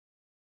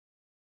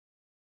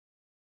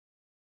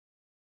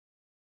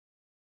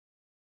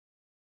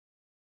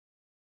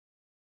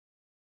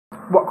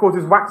what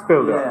causes wax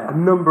buildup? Yeah. A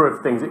number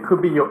of things. It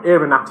could be your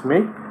ear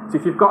anatomy. So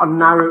if you've got a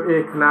narrow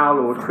ear canal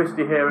or a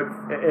twisty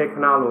ear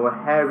canal or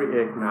a hairy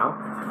ear canal,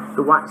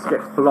 the wax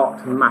gets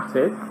blocked and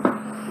matted.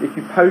 If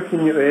you poke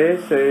in your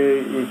ear, so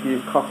if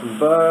you've cotton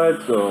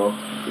buds or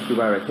if you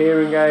wear a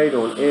hearing aid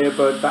or an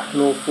earbud, that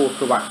can all force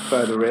the wax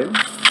further in.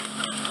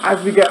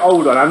 As we get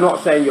older, and I'm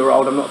not saying you're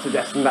old, I'm not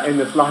suggesting that in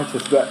the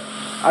slightest, but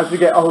as we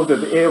get older,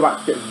 the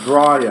earwax gets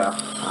drier.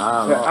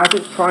 So as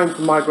it's trying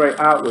to migrate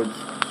outwards,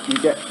 you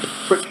get the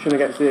friction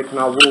against the ear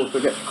canal walls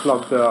that gets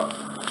clogged up.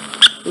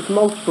 There's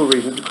multiple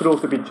reasons. It could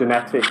also be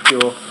genetic.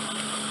 Your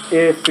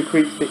ear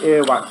secretes the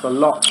earwax a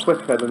lot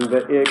quicker than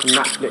the ear can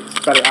naturally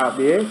expel it out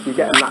the ear, so you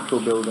get a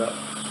natural build-up.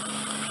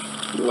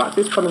 The wax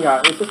is coming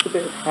out. It's just a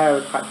bit of hair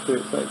attached to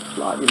it, so it's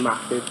slightly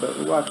massive, but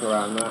we're working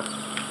around that.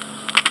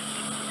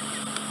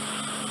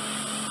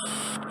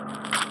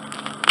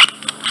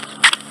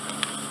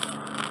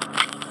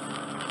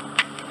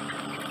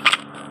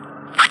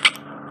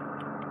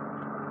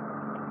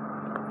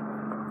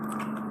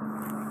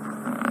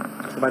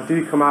 If I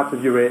do come out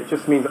of your ear, it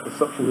just means that the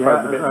suction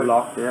probe's a bit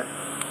blocked. Yeah.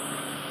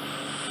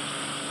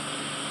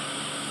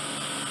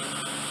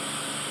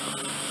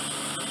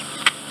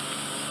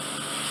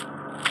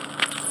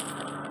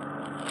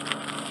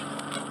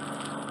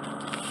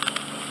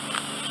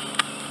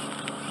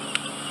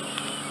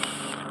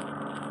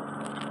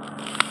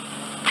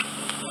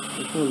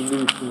 I'm just going to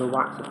loosen the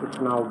wax of the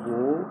canal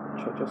wall,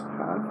 which I just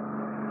had.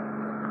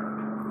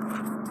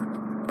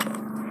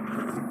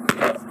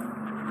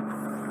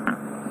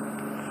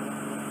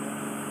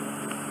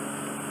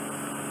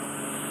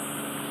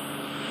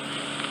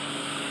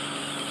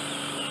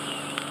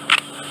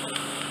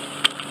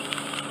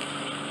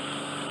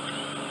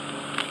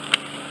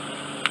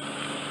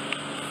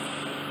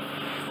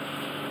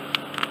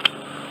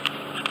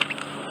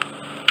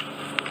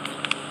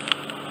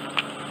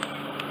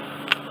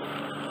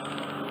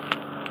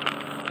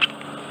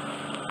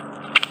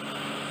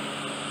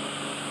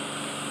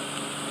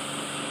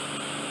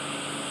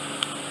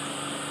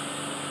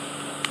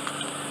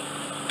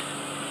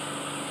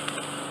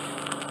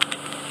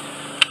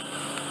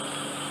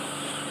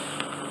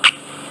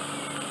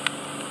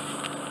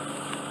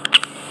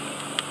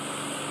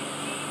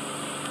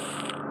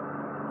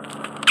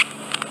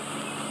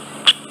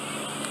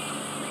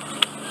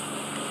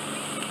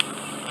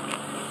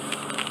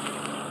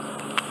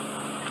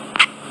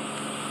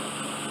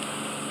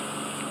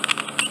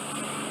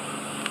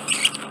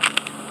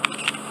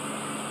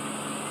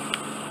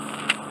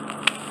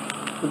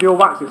 With your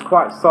wax, it's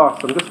quite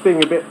soft. I'm just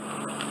being a bit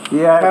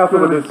careful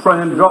with the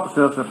suction drops,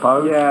 I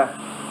suppose.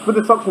 Yeah, with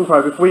the suction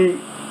probe, if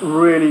we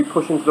really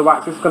push into the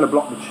wax, it's going to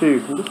block the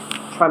tube. So I'm just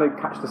trying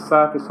to catch the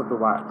surface of the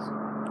wax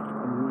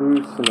and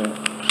loosen it.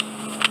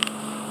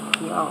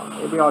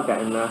 Yeah, we are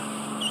getting there.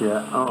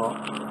 Yeah. Oh.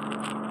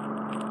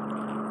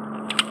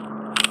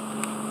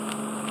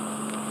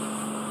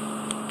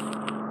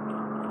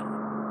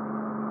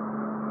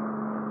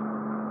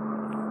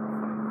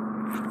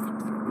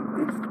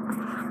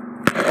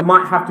 I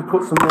might have to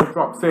put some more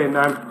drops in.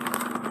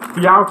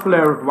 The outer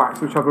layer of wax,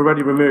 which I've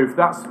already removed,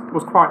 that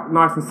was quite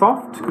nice and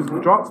soft because of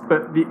the drops,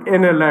 but the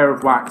inner layer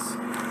of wax,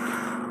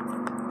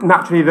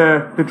 naturally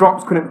the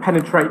drops couldn't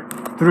penetrate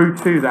through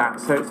to that,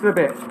 so it's a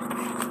bit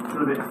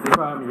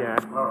firm, yeah.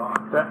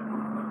 Alright. But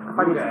if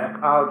I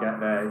get I'll get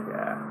there,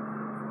 yeah.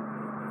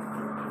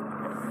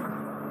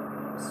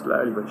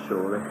 Slowly but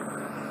surely.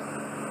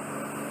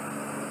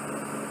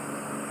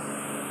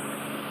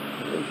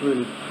 It's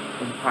really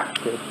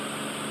compacted.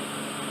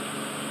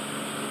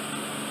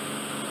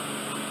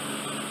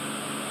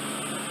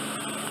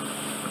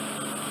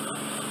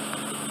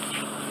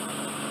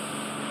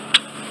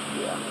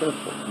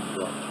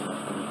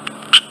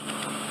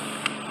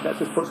 Let's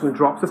just put some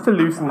drops just to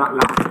loosen that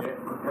last bit,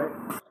 okay?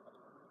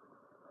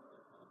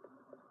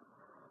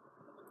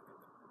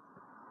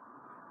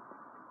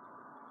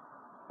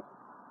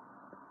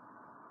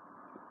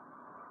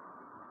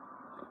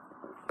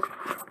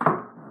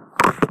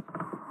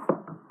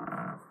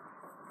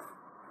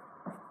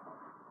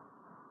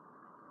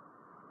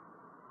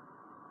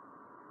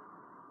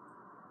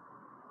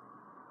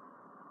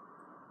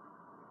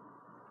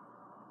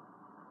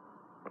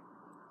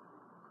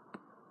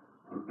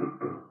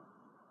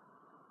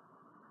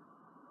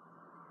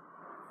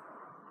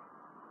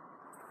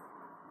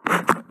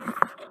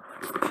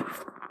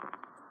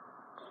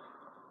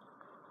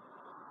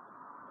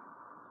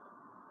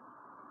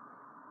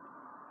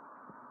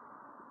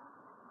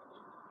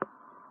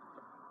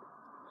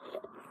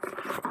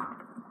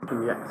 From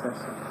the excess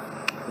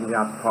from the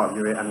outer part of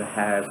your ear and the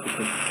hairs,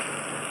 because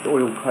the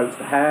oil coats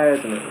the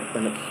hairs and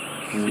then it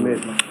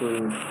smears my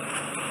screen.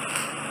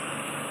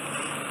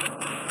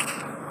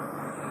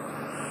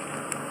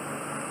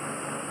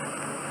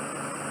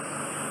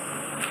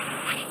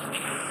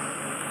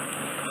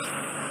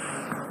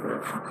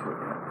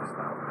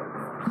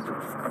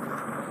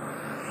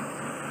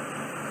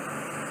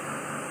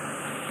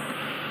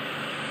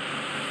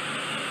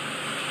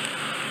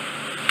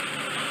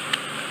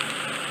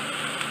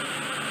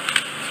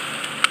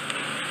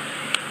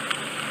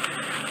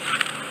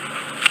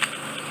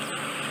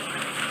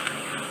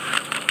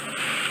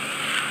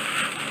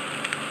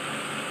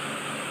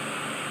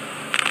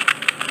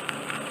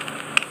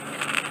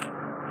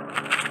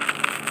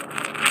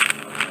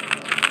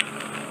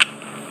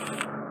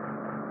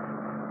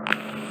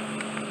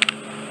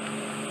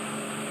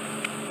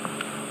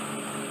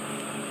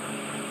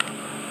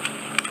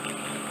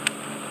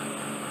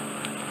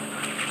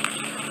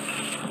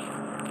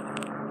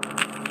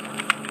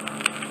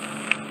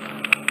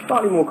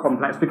 slightly more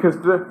complex because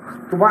the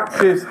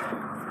wax is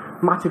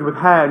matted with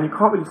hair and you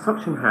can't really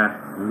suction hair.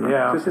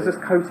 Yeah. So this is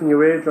just coating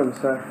your eardrum,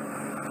 so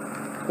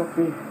you've got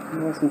to be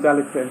nice and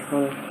delicate and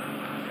trying to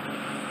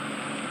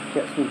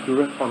get some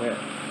grip on it.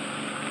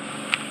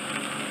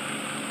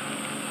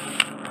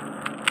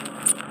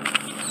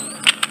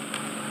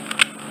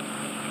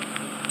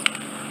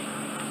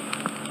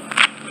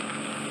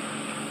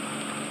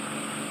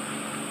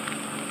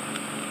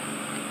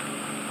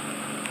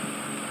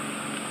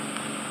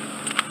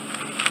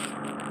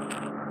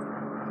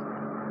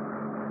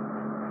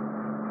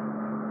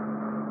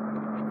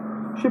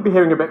 Should be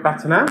hearing a bit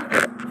better now.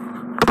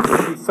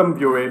 See some of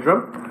your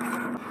eardrum.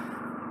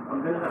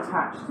 I'm going to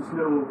attach this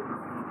little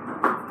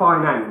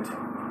fine end.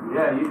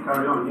 Yeah, you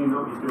carry on, you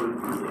know what you're doing.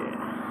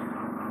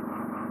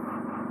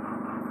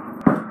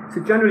 Yeah. So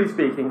generally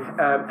speaking,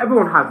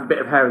 everyone has a bit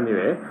of hair in their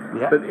ear,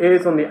 but the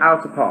ear's on the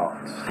outer part,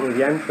 or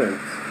the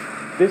entrance.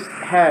 This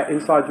hair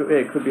inside your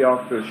ear could be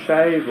after a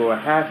shave or a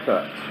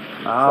haircut.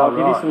 So I'll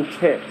give you some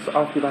tips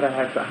after you've had a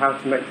haircut, how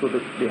to make sure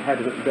that the hair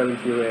doesn't go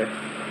into your ear.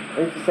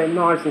 I need to stay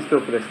nice and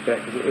still for this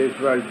bit because it is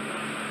very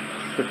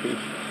tricky.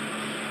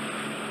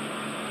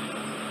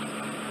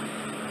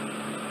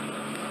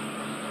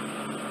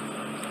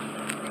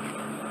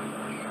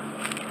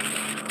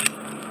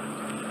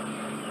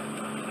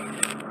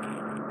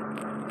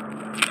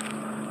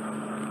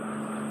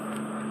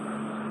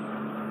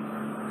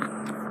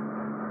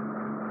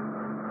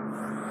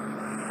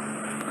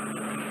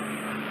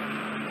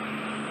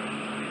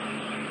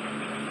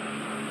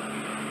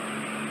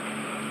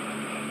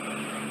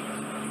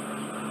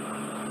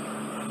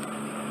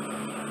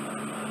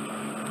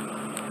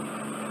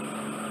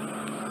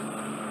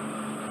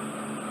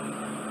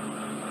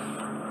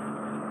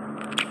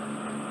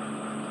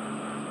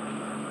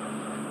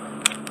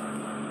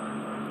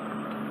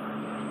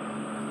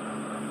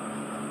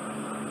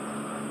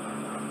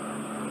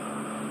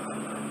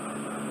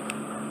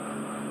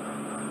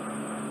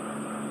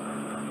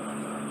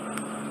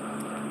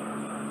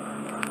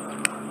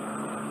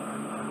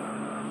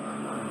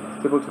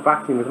 Difficult to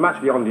vacuum because I'm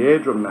actually on the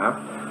eardrum now.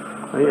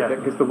 Oh, yeah.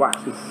 Because the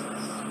wax is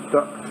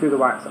stuck to the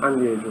wax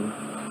and the eardrum.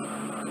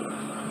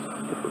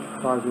 It's difficult to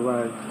pry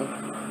away. So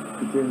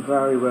you're doing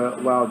very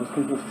well. Just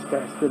continue to stay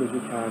as still as you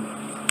can.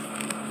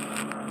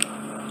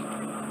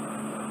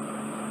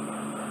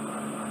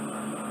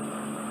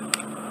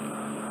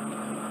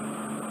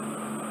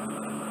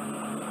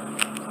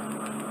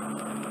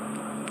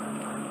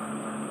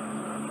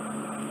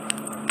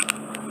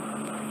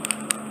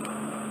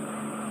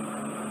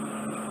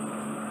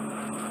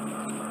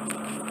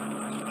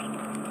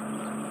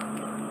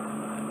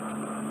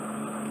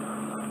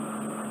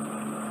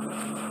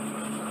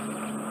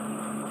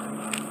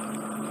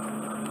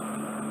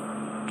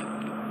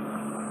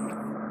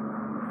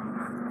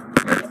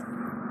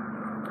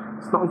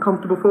 It's not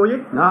uncomfortable for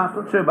you? No, it's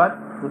not too bad.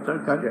 It's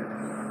okay. Yeah.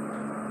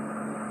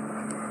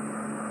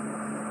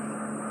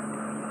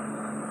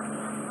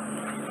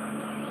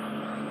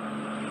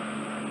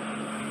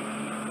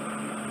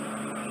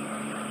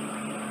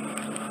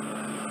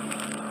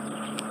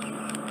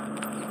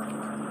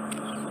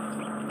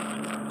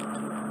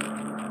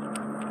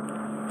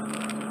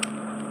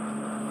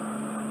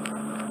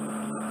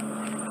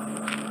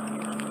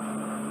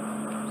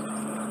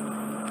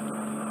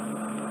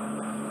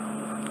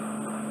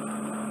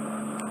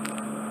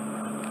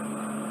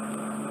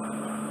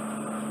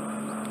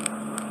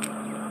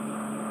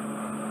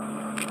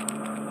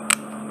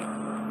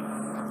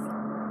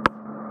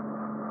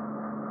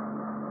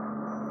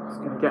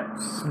 Going to get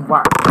some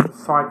wax on the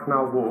side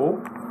canal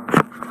wall.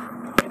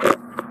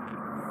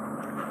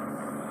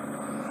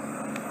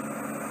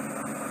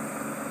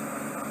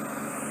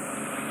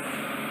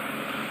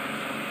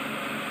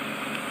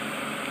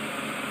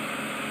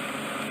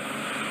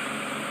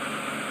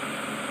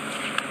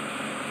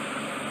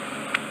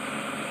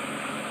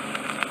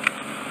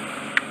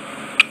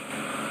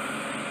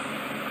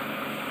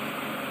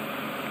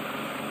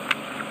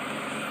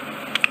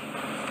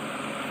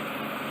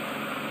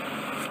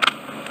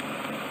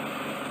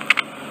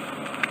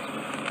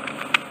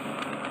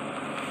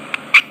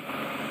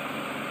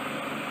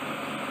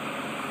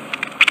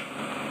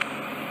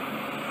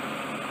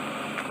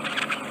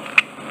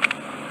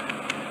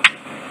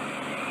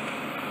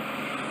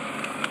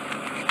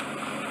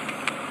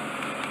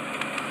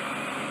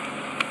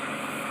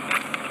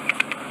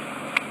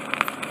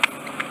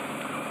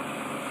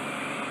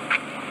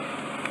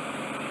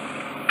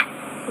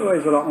 It's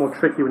always a lot more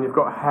tricky when you've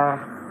got hair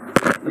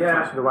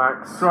attached to the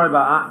wax. Sorry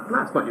about that.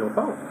 That's not your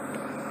fault.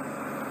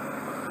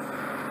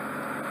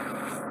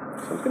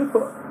 So I'm just going to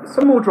put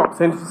some more drops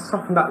in to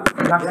soften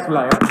that last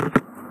layer.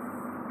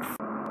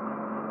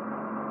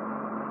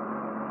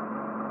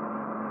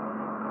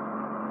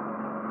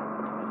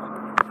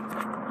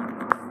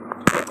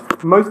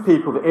 For most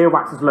people, the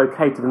earwax is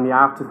located in the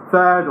outer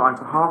third or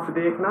outer half of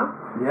the ear canal.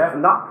 Yeah.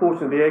 And that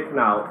portion of the ear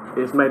canal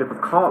is made up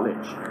of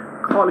cartilage.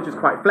 Cartilage is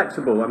quite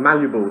flexible and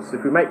malleable, so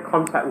if we make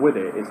contact with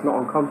it, it's not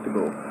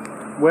uncomfortable.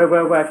 Where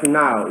we're working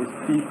now is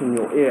deep in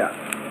your ear,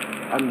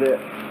 and the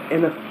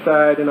inner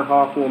third and a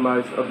half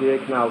almost of the ear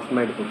canal is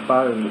made up of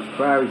bone. It's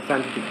very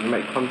sensitive to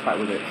make contact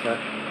with it, so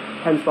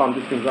hence why I'm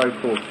just being very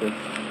cautious.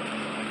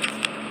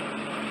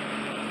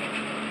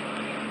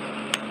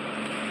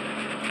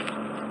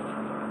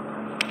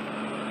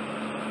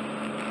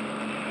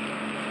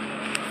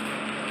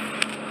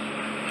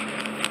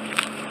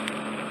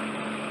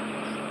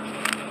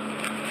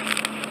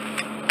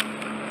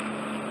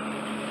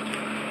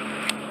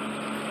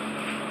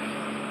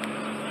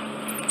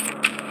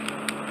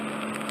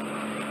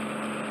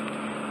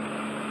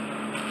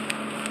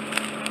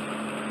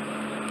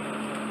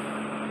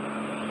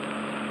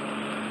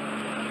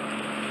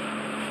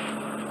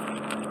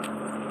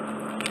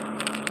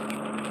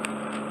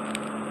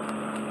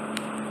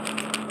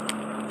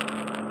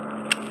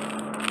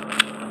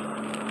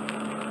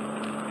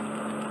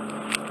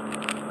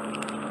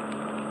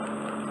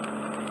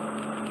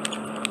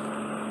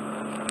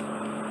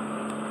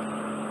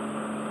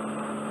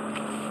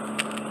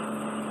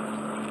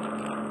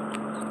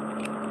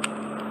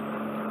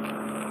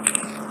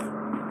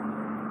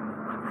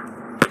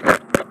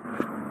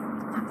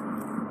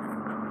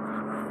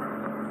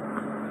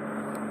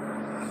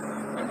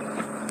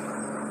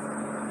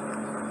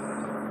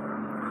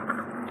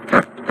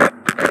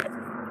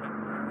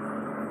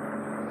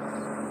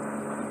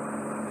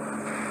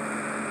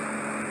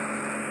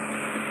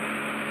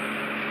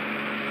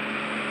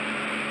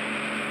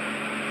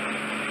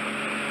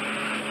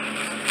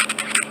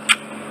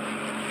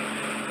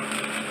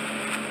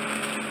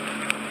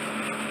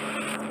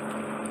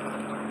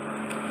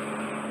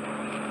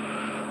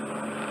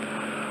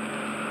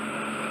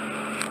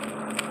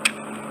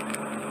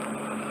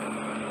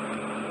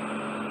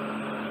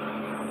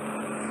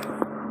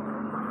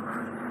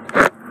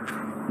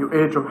 Your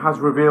eardrum has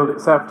revealed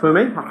itself to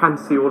me. I can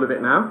see all of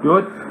it now.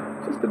 Good.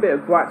 Just a bit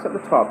of wax at the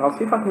top. I'll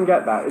see if I can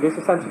get that. It is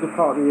a sensitive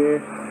part of the ear.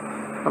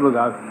 Have a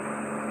go.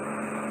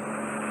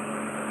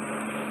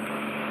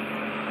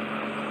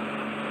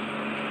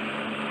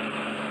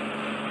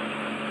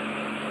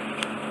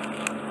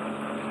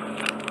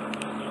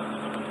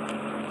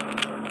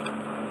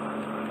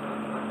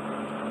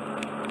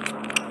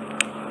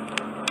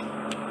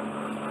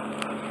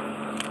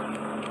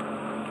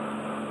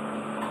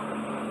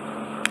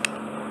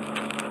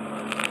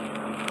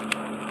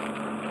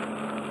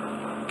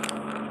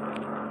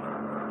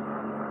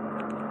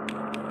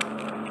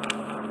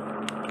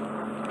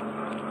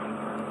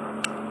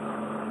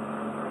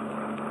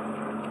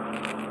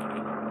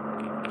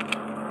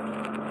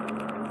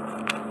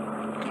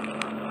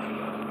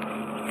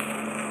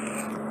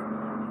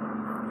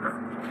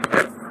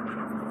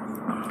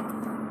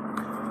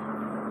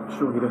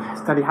 Sure, need a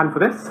steady hand for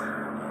this.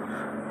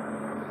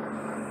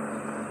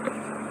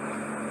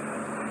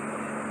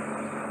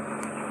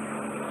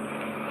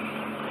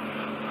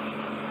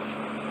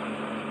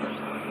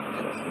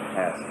 Just some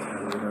hairs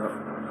standing up.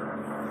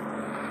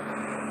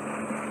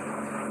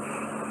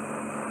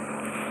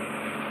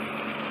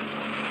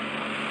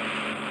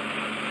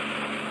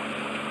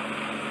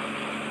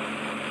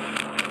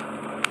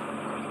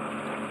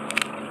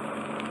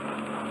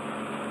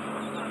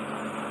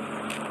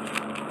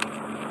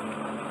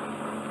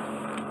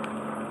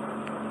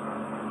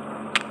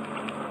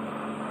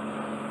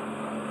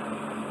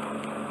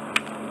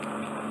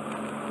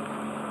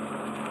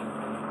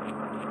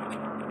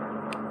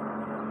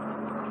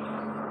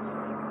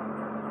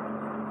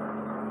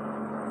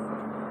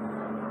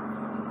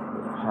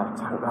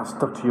 Tank that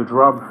stuck to your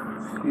drum. I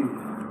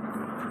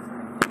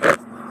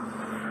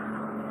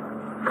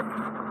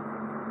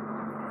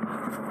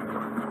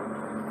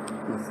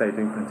must say, you're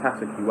doing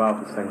fantastically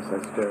well for staying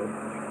so still.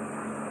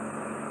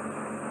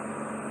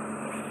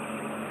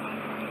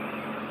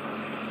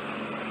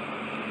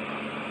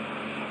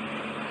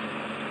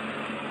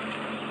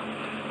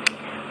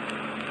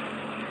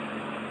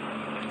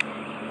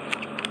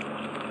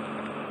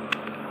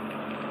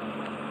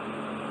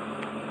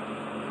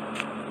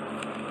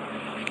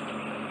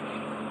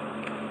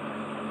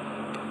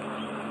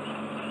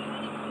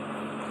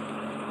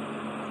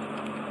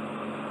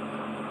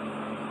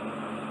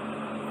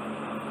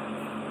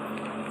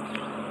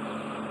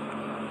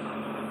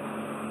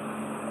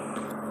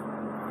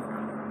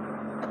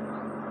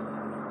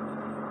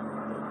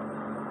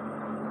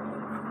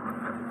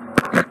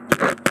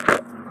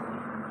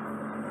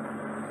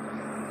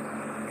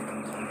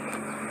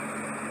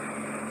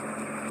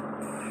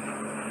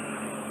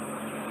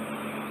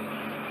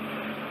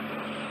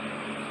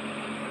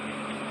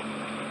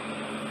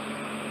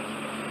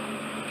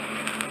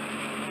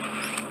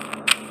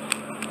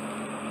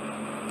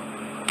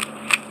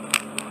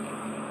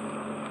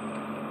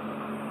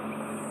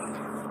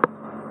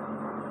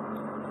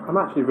 I'm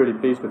actually really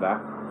pleased with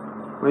that.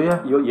 Oh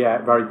yeah? Yeah,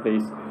 very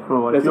pleased.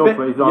 Oh, well, if you're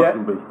pleased, I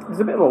can be.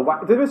 There's a bit more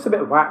wax. There is a bit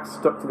of wax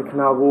stuck to the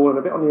canal wall and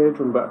a bit on the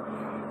eardrum, but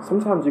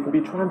sometimes you can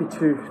be trying to be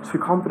too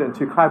confident,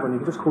 too clever, and you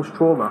can just cause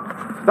trauma.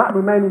 That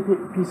remaining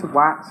piece of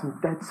wax and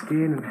dead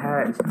skin and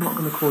hair, it's not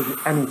going to cause you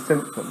any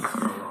symptoms,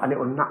 and it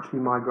will naturally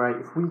migrate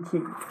if we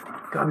keep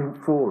going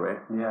for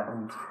it. Yeah.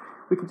 And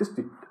we can just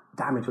do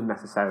damage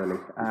unnecessarily.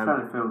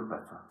 It feels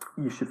better.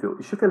 you should feel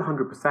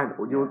 100%.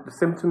 Or the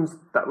symptoms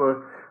that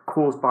were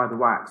caused by the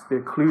wax, the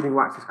occluding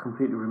wax is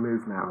completely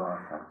removed now. Right,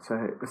 okay.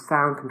 So the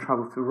sound can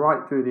travel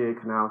right through the ear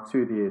canal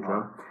to the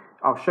eardrum. Right.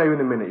 I'll show you in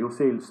a minute. You'll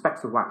see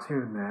specks of wax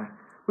here and there.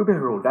 We'll be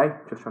here all day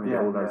just trying to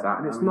get all those out,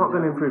 and it's not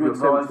going to improve your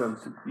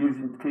symptoms.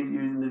 Keep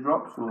using the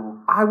drops, or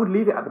I would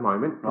leave it at the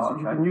moment because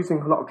right, you've been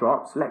using a lot of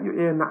drops. Let your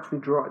ear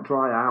naturally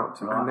dry out,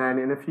 and then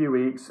in a few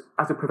weeks,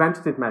 as a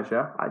preventative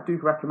measure, I do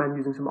recommend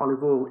using some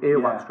olive oil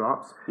earwax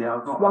drops. Yeah,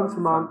 I've got once a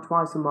month,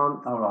 twice a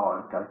month. Oh,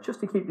 right, okay. Just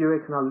to keep your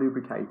ear canal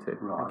lubricated.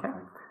 Right, okay.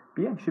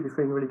 But yeah, you should be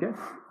feeling really good.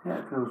 Yeah,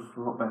 it feels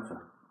a lot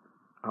better.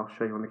 I'll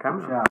show you on the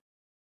camera. Yeah.